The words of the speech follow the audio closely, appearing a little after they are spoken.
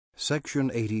Section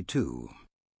 82.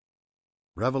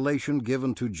 Revelation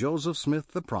given to Joseph Smith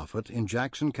the prophet in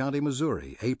Jackson County,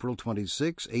 Missouri, April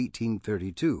 26,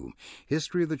 1832.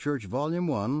 History of the Church, Volume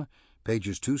 1,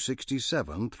 pages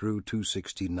 267 through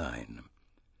 269.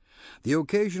 The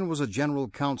occasion was a general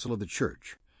council of the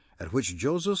church, at which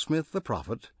Joseph Smith the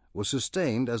prophet was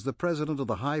sustained as the president of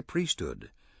the high priesthood,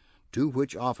 to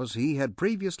which office he had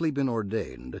previously been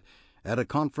ordained at a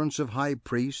conference of high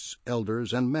priests,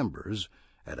 elders, and members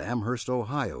at Amherst,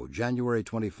 Ohio, January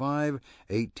 25,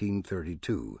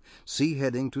 1832. See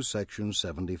heading to Section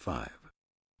 75.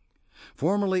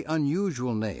 Formerly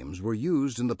unusual names were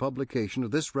used in the publication of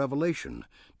this revelation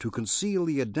to conceal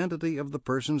the identity of the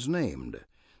persons named.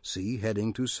 See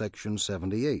heading to Section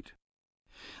 78.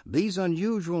 These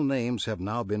unusual names have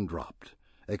now been dropped,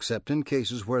 except in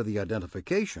cases where the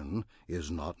identification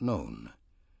is not known.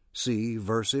 See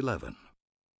verse 11.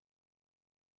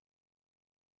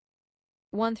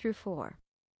 1 through 4.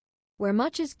 Where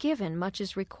much is given, much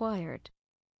is required.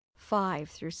 5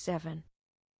 through 7.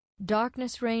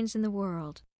 Darkness reigns in the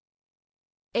world.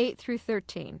 8 through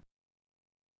 13.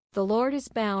 The Lord is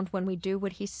bound when we do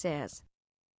what he says.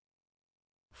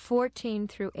 14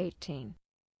 through 18.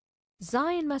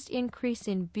 Zion must increase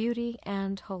in beauty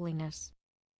and holiness.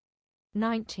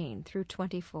 19 through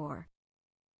 24.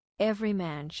 Every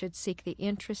man should seek the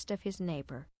interest of his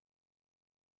neighbor.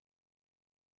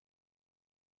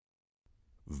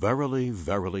 Verily,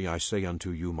 verily, I say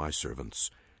unto you, my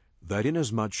servants, that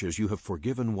inasmuch as you have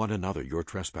forgiven one another your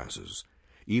trespasses,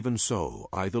 even so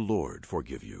I the Lord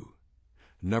forgive you.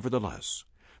 Nevertheless,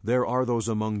 there are those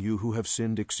among you who have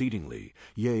sinned exceedingly,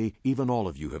 yea, even all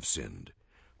of you have sinned.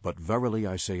 But verily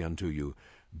I say unto you,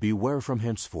 beware from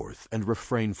henceforth, and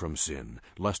refrain from sin,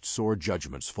 lest sore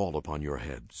judgments fall upon your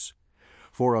heads.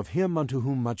 For of him unto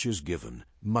whom much is given,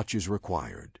 much is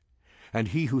required. And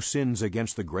he who sins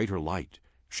against the greater light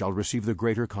shall receive the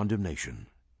greater condemnation.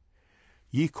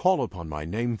 Ye call upon my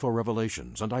name for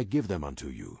revelations, and I give them unto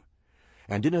you.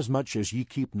 And inasmuch as ye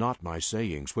keep not my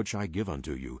sayings which I give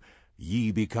unto you,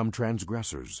 ye become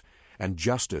transgressors, and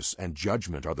justice and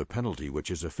judgment are the penalty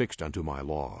which is affixed unto my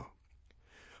law.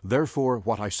 Therefore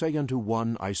what I say unto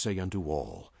one I say unto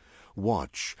all,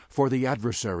 Watch, for the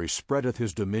adversary spreadeth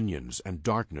his dominions, and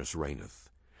darkness reigneth.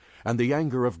 And the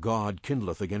anger of God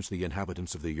kindleth against the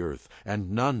inhabitants of the earth,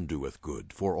 and none doeth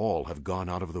good, for all have gone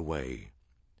out of the way.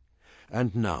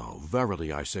 And now,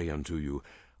 verily I say unto you,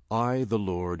 I, the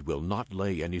Lord, will not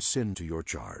lay any sin to your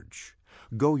charge.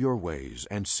 Go your ways,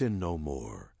 and sin no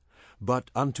more. But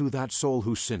unto that soul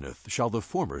who sinneth shall the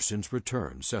former sins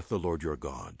return, saith the Lord your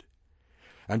God.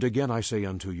 And again I say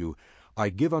unto you, I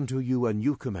give unto you a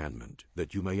new commandment,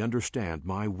 that you may understand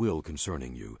my will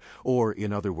concerning you. Or,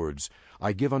 in other words,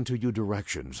 I give unto you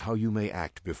directions how you may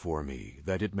act before me,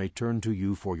 that it may turn to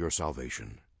you for your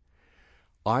salvation.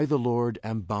 I, the Lord,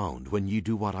 am bound when ye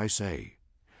do what I say.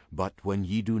 But when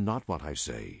ye do not what I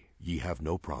say, ye have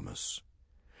no promise.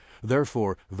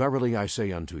 Therefore, verily I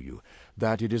say unto you,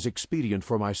 that it is expedient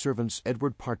for my servants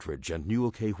Edward Partridge and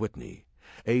Newell K. Whitney,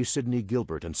 A. Sidney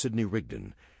Gilbert and Sidney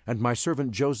Rigdon, and my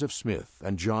servant Joseph Smith,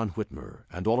 and John Whitmer,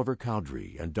 and Oliver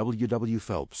Cowdery, and W.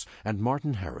 Phelps, and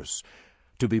Martin Harris,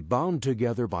 to be bound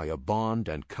together by a bond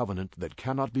and covenant that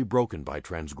cannot be broken by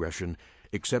transgression,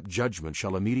 except judgment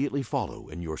shall immediately follow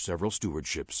in your several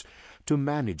stewardships, to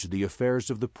manage the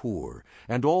affairs of the poor,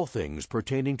 and all things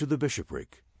pertaining to the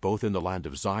bishopric, both in the land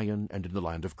of Zion and in the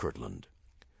land of Kirtland.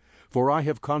 For I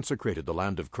have consecrated the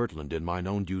land of Kirtland in mine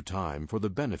own due time for the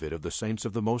benefit of the saints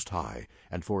of the Most High,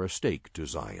 and for a stake to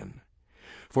Zion.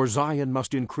 For Zion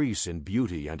must increase in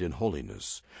beauty and in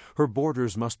holiness. Her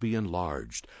borders must be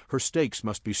enlarged, her stakes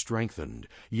must be strengthened.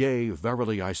 Yea,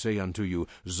 verily I say unto you,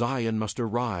 Zion must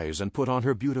arise and put on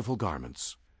her beautiful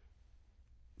garments.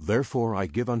 Therefore I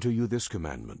give unto you this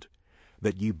commandment,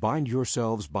 that ye bind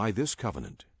yourselves by this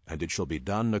covenant, and it shall be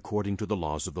done according to the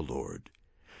laws of the Lord.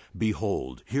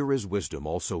 Behold, here is wisdom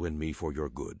also in me for your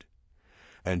good.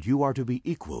 And you are to be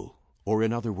equal, or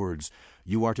in other words,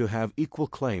 you are to have equal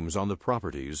claims on the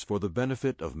properties for the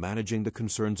benefit of managing the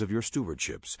concerns of your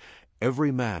stewardships,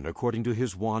 every man according to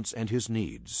his wants and his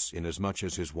needs, inasmuch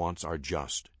as his wants are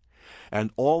just.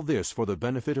 And all this for the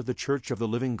benefit of the church of the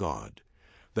living God,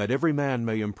 that every man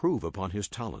may improve upon his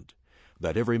talent,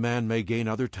 that every man may gain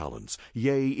other talents,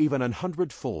 yea, even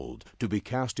 100-fold, to be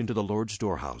cast into the Lord's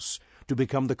storehouse, to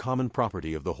become the common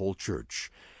property of the whole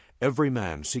church, every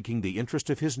man seeking the interest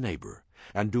of his neighbor,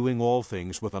 and doing all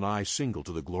things with an eye single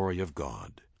to the glory of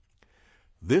God.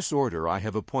 This order I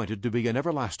have appointed to be an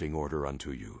everlasting order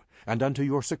unto you, and unto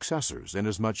your successors,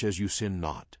 inasmuch as you sin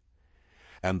not.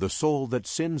 And the soul that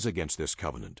sins against this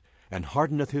covenant, and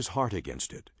hardeneth his heart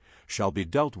against it, shall be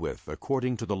dealt with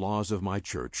according to the laws of my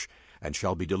church, and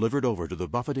shall be delivered over to the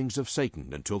buffetings of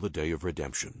Satan until the day of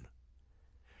redemption.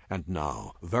 And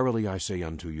now, verily I say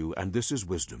unto you, and this is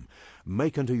wisdom,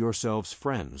 make unto yourselves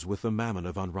friends with the mammon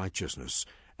of unrighteousness,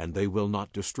 and they will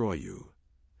not destroy you.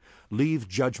 Leave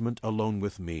judgment alone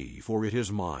with me, for it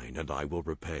is mine, and I will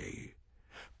repay.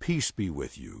 Peace be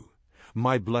with you.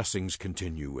 My blessings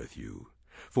continue with you.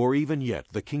 For even yet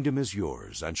the kingdom is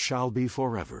yours, and shall be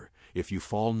forever, if you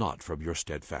fall not from your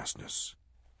steadfastness.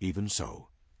 Even so,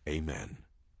 Amen.